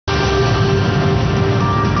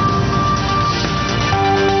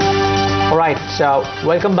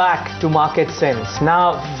Welcome back to Market Sense.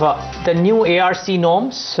 Now, the new ARC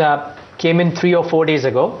norms came in 3 or 4 days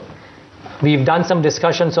ago. We've done some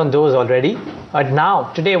discussions on those already. But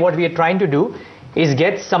now, today, what we are trying to do is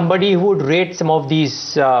get somebody who would rate some of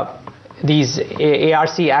these ARC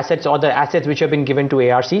assets or the assets which have been given to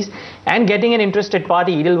ARCs, and getting an interested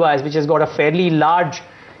party, Edelweiss, which has got a fairly large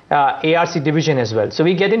ARC division as well. So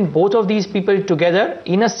we get in both of these people together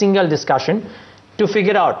in a single discussion to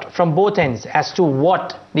figure out from both ends as to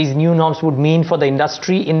what these new norms would mean for the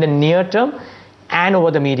industry in the near term and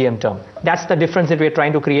over the medium term. That's the difference that we're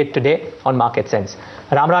trying to create today on Market Sense.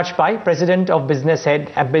 Ramraj Pai, President of Business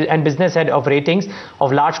Head and Business Head of Ratings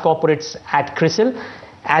of Large Corporates at CRISIL,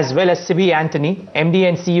 as well as Sibi Anthony, MD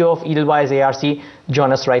and CEO of Edelweiss ARC,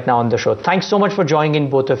 join us right now on the show. Thanks so much for joining in,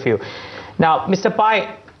 both of you. Now, Mr.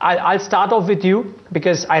 Pai, I'll start off with you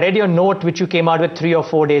because I read your note which you came out with 3 or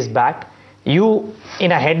 4 days back. You,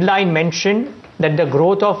 in a headline, mentioned that the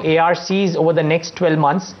growth of ARCs over the next 12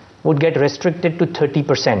 months would get restricted to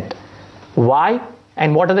 30%. Why?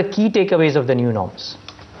 And what are the key takeaways of the new norms?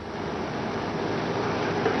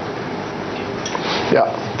 Yeah,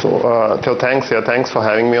 so thanks for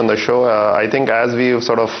having me on the show. I think as we've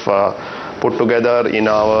sort of put together in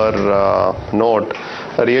our note,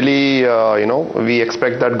 really, we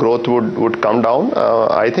expect that growth would come down.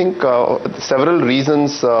 I think several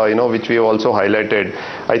reasons, which we have also highlighted.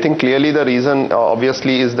 I think clearly the reason,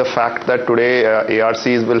 obviously, is the fact that today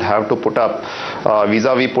ARCs will have to put up,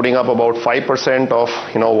 vis-a-vis putting up about 5% of,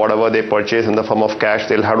 whatever they purchase in the form of cash,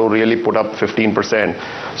 they'll have to really put up 15%.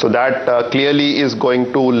 So that clearly is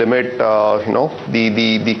going to limit,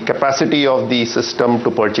 the capacity of the system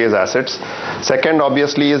to purchase assets. Second,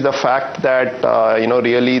 obviously, is the fact that,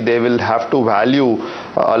 really they will have to value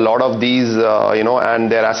a lot of these,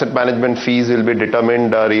 and their asset management fees will be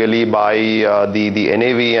determined really by the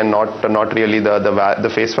NAV and not really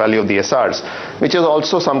the face value of the SRs, which is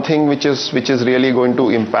also something which is really going to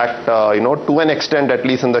impact, to an extent, at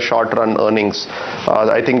least in the short run, earnings.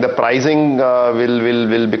 I think the pricing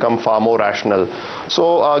will become far more rational.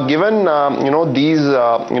 So given these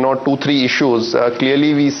 2-3 issues,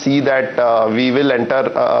 clearly we see that we will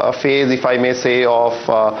enter a phase, if I may say, of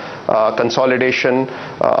consolidation,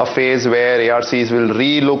 a phase where ARCs will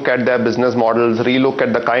re-look at their business models, re-look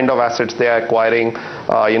at the kind of assets they are acquiring,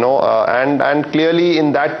 and clearly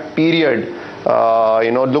in that period,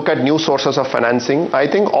 look at new sources of financing. I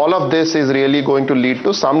think all of this is really going to lead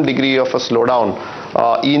to some degree of a slowdown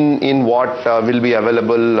in what will be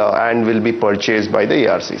available and will be purchased by the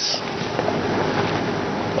ARCs.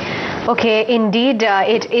 Okay, indeed,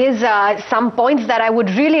 it is some points that I would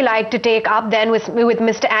really like to take up then with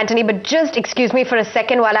Mr. Anthony, but just excuse me for a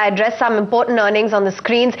second while I address some important earnings on the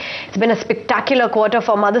screens. It's been a spectacular quarter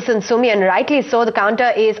for Motherson Sumi, and rightly so. The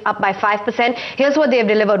counter is up by 5%. Here's what they've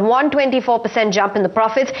delivered: 124% jump in the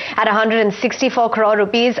profits at 164 crore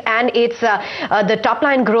rupees, and it's the top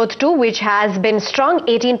line growth too, which has been strong,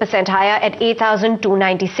 18% higher at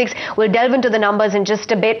 8,296. We'll delve into the numbers in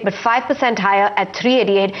just a bit, but 5% higher at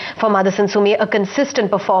 388 for Motherson Sumi, a consistent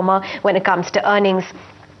performer when it comes to earnings.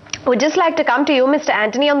 Would just like to come to you, Mr.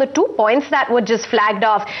 Anthony, on the 2 points that were just flagged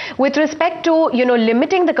off with respect to,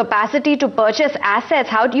 limiting the capacity to purchase assets.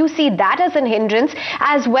 How do you see that as an hindrance,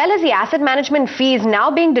 as well as the asset management fees now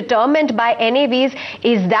being determined by NAVs?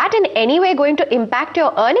 Is that in any way going to impact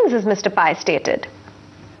your earnings, as Mr. Pai stated?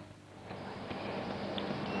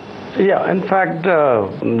 Yeah, in fact,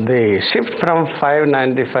 the shift from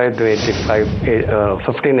 595 to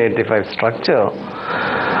 1585 structure,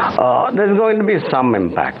 there's going to be some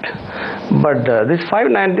impact. But this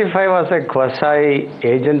 595 was a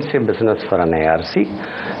quasi-agency business for an ARC.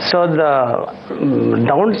 So the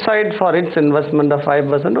downside for its investment of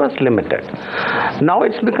 5% was limited. Now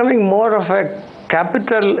it's becoming more of a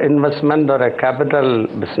capital investment or a capital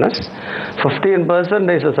business. 15%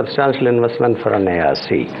 is a substantial investment for an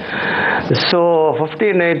ARC. So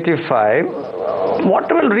 1585,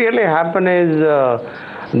 what will really happen is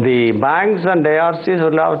the banks and ARCs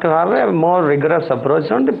will have to have a more rigorous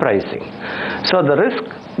approach on the pricing. So the risk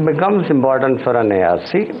becomes important for an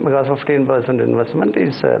ARC because 15% investment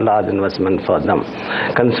is a large investment for them,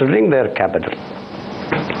 considering their capital.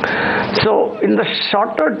 So in the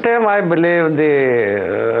shorter term, I believe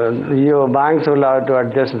your banks will have to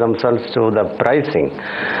adjust themselves to the pricing.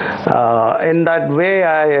 In that way,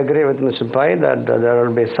 I agree with Mr. Pai that there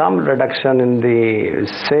will be some reduction in the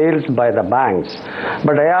sales by the banks.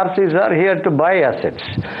 But ARCs are here to buy assets.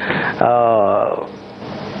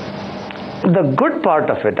 The good part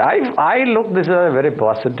of it, I look this as a very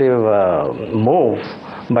positive move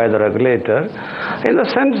by the regulator, in the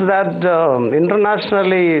sense that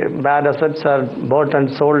internationally bad assets are bought and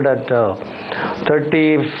sold at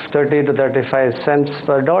 30 to 35 cents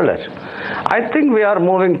per dollar. I think we are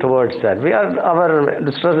moving towards that. Our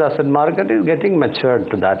distressed asset market is getting matured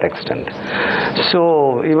to that extent.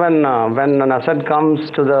 So even when an asset comes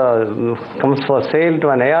for sale to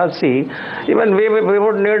an ARC, even we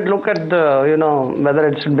would need to look at whether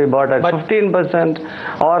it should be bought at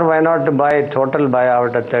 15% or why not to buy total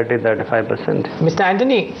buyout at 30-35%. Mr.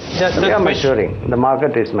 Anthony, we are maturing. The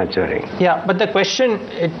market is maturing. Yeah, but the question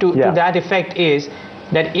to that effect is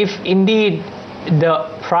that if indeed the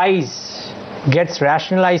price gets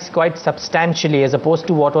rationalized quite substantially as opposed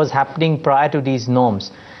to what was happening prior to these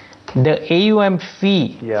norms, the AUM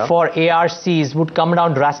fee for ARCs would come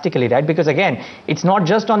down drastically, right? Because again, it's not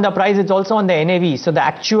just on the price, it's also on the NAV. So the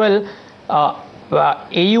actual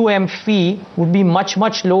AUM fee would be much,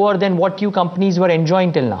 much lower than what you companies were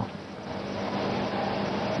enjoying till now.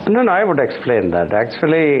 No, I would explain that.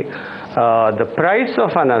 Actually, the price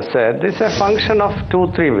of an asset is a function of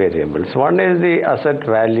 2-3 variables. One is the asset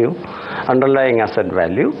value, underlying asset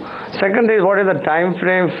value. Second is what is the time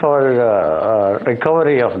frame for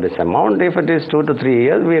recovery of this amount. If it is 2 to 3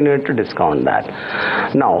 years, we need to discount that.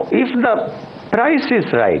 Now, if the price is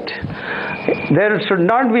right, there should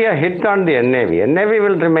not be a hit on the NAV. NAV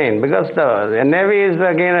will remain because the NAV is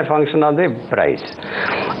again a function of the price.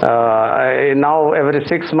 Now every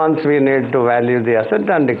 6 months we need to value the asset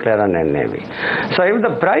and declare an NAV. So if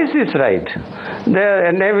the price is right,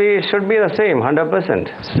 the NAV should be the same,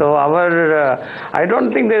 100%. So I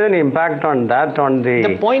don't think there's any impact on that.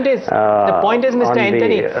 The point is, Mr.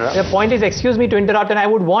 Anthony, the point is, excuse me to interrupt, and I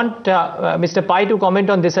would want Mr. Pai to comment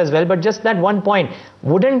on this as well, but just that one point,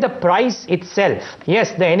 wouldn't the price itself,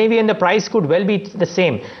 yes, the NAV and the price could well be the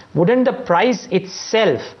same, wouldn't the price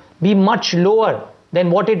itself be much lower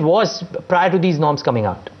than what it was prior to these norms coming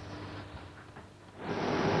out?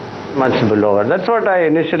 Much lower. That's what I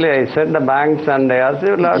said. The banks and the ARC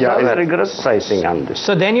will have a rigorous pricing on this.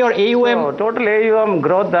 So then your AUM... So total AUM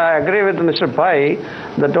growth, I agree with Mr. Pai,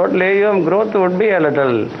 the total AUM growth would be a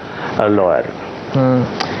little lower.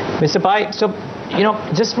 Mr. Pai, so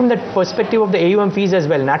just from the perspective of the AUM fees as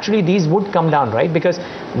well, naturally these would come down, right? Because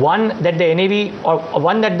one, that the NAV or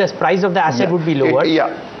one, that the price of the asset would be lower.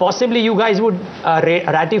 Possibly you guys would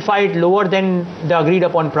ratify it lower than the agreed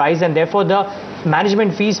upon price, and therefore the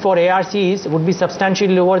management fees for ARCs would be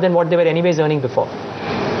substantially lower than what they were anyways earning before.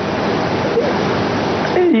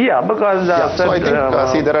 Because so I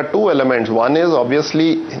think see, there are two elements. One is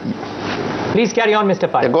obviously... Please carry on,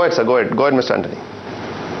 Mr. Pai. Go ahead, sir. Go ahead, Mr. Anthony.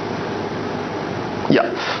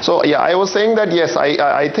 So I was saying that yes,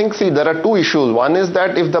 I think, see, there are two issues. One is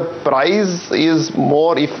that if the price is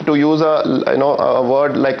more, if to use a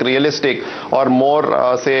word like realistic, or more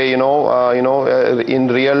in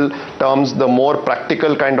real terms, the more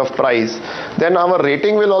practical kind of price, then our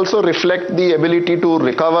rating will also reflect the ability to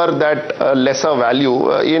recover that lesser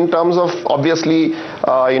value in terms of obviously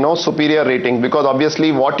superior rating, because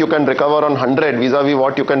obviously what you can recover on 100 vis-a-vis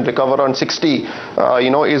what you can recover on 60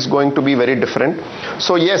 is going to be very different.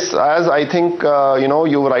 So yes, as I think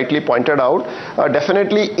you rightly pointed out,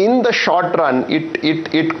 definitely in the short run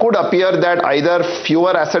it could appear that either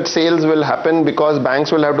fewer asset sales will happen because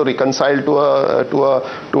banks will have to reconcile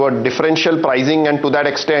to a differential pricing, and to that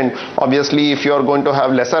extent obviously if you are going to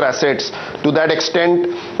have lesser assets, to that extent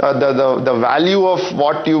the value of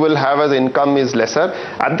what you will have as income is lesser.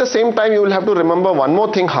 At the same time, you will have to remember one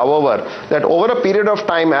more thing, however, that over a period of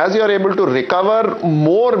time, as you are able to recover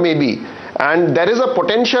more maybe, and there is a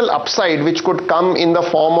potential upside which could come in the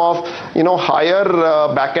form of higher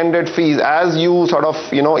back-ended fees, as you sort of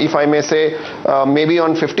if I may say maybe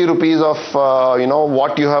on 50 rupees of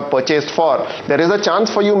what you have purchased for, there is a chance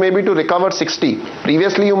for you maybe to recover 60.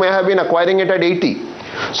 Previously you may have been acquiring it at 80.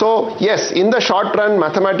 So yes, in the short run,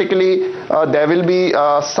 mathematically there will be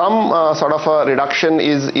some sort of a reduction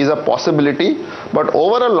is a possibility, but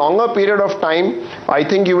over a longer period of time, I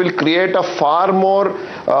think you will create a far more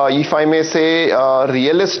if I may say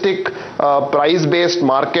realistic price-based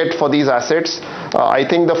market for these assets. I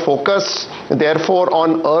think the focus therefore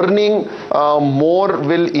on earning more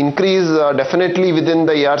will increase definitely within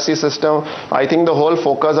the ARC system. I think the whole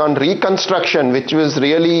focus on reconstruction, which was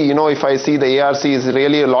really if I see the ARC is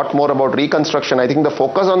really a lot more about reconstruction, I think the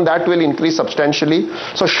focus on that will increase substantially.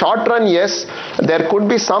 So short run, yes, there could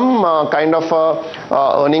be some kind of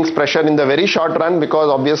earnings pressure in the very short run, because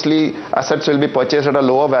obviously assets will be purchased at a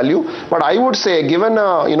lower value. But I would say, given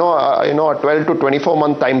a 12 to 24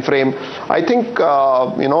 month time frame, I think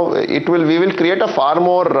we will create a far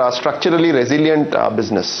more structurally resilient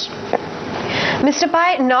business. Mr.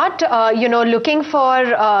 Pai, not looking for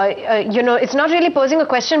it's not really posing a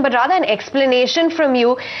question, but rather an explanation from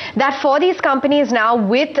you that for these companies now,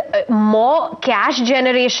 with more cash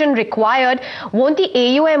generation required, won't the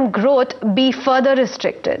AUM growth be further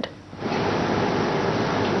restricted?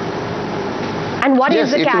 And what is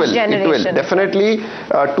the cash generation? It will definitely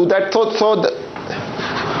to that.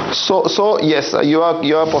 So yes, you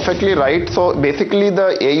are perfectly right. So basically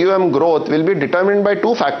the AUM growth will be determined by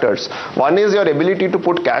two factors. One is your ability to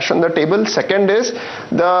put cash on the table. Second is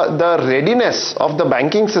the readiness of the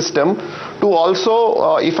banking system to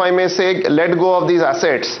also, if I may say, let go of these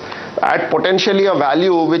assets at potentially a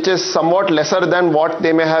value which is somewhat lesser than what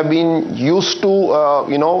they may have been used to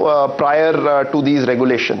prior to these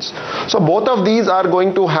regulations. So both of these are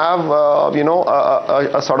going to have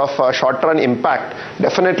a sort of a short-run impact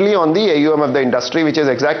definitely on the AUM of the industry, which is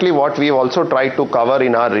exactly what we've also tried to cover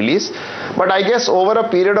in our release. But I guess over a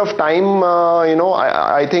period of time,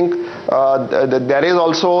 I think there is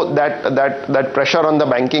also that pressure on the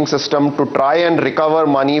banking system to try and recover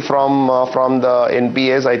money from the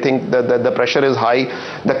NPAs. I think the pressure is high.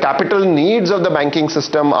 The capital needs of the banking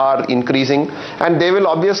system are increasing, and they will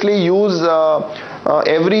obviously use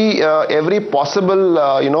every possible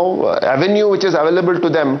avenue which is available to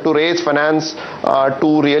them to raise finance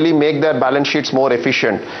to really make their balance sheets more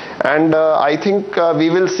efficient. And I think we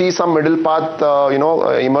will see some middle path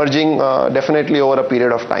emerging definitely over a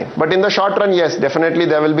period of time. But in the short run, yes, definitely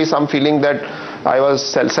there will be some feeling that I was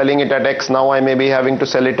selling it at X, now I may be having to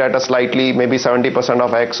sell it at a slightly, maybe 70%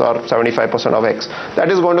 of X or 75% of X. That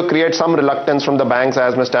is going to create some reluctance from the banks,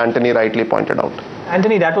 as Mr. Anthony rightly pointed out.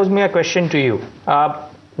 Anthony, that was my question to you.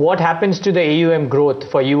 What happens to the AUM growth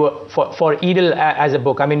for you, for Edel as a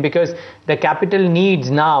book? I mean, because the capital needs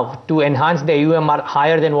now to enhance the AUM are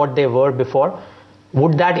higher than what they were before.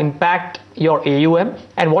 Would that impact your AUM?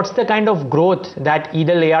 And what's the kind of growth that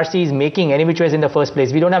Edel ARC is making any which ways in the first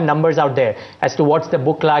place? We don't have numbers out there as to what's the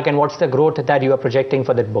book like and what's the growth that you are projecting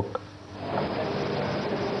for that book.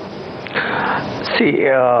 See,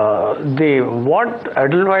 what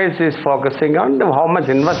Edelweiss is focusing on, how much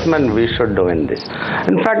investment we should do in this.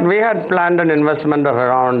 In fact, we had planned an investment of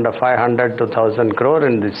around 500 to 1,000 crore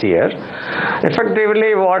in this year.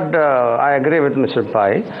 Effectively, what I agree with Mr.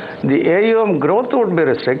 Pai, the AUM growth would be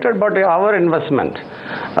restricted, but our investment,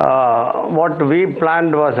 what we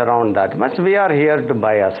planned was around that much. We are here to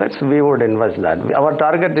buy assets. We would invest that. Our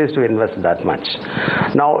target is to invest that much.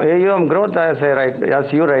 Now, AUM growth, as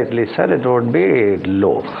you rightly said, it would be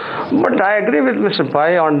low. But I agree with Mr.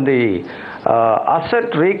 Pai on the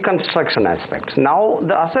asset reconstruction aspect. Now,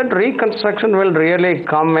 the asset reconstruction will really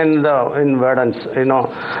come in verdance.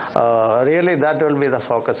 Really that will be the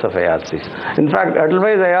focus of ARCs. In fact,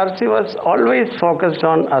 Edelweiss ARC was always focused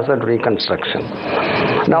on asset reconstruction.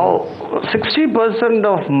 Now, 60%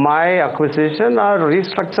 of my acquisition are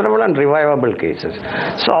restructurable and revivable cases.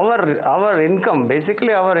 So our income,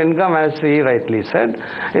 basically our income, as he rightly said,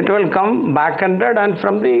 it will come back-ended and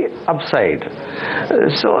from the upside.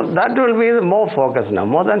 So that will be the more focus now.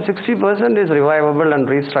 More than 60% is revivable and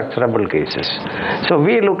restructurable cases. So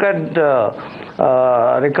we look at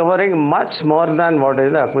recovering much more than what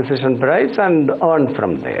is the acquisition price and earn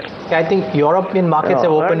from there. I think European markets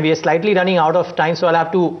have opened. We are slightly running out of time, so I'll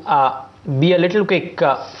have to be a little quick.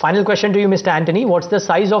 Final question to you, Mr. Anthony. What's the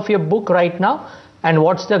size of your book right now, and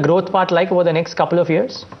what's the growth part like over the next couple of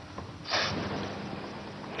years?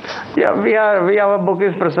 Yeah, our book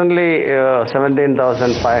is presently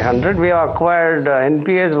 17,500. We have acquired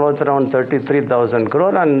NPAs worth around 33,000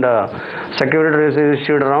 crore and securities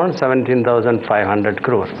issued around 17,500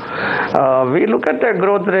 crore. We look at a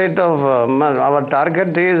growth rate of, our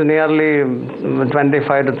target is nearly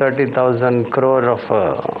 25 to 30,000 crore of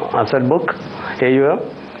asset book, AUM,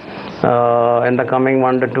 in the coming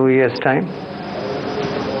 1 to 2 years' time.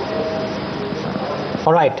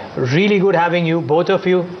 All right, really good having you, both of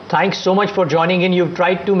you. Thanks so much for joining in. You've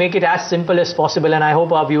tried to make it as simple as possible, and I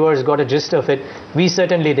hope our viewers got a gist of it. We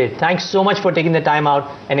certainly did. Thanks so much for taking the time out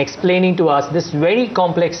and explaining to us this very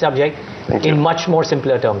complex subject in much more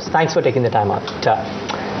simpler terms. Thanks for taking the time out.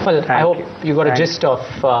 Well, I hope you got a gist of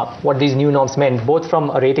what these new norms meant, both from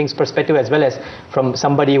a ratings perspective as well as from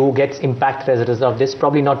somebody who gets impacted as a result of this.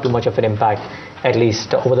 Probably not too much of an impact, at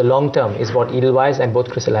least over the long term, is what Edelweiss and both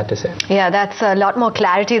CRISIL had to say. Yeah, that's a lot more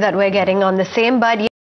clarity that we're getting on the same. But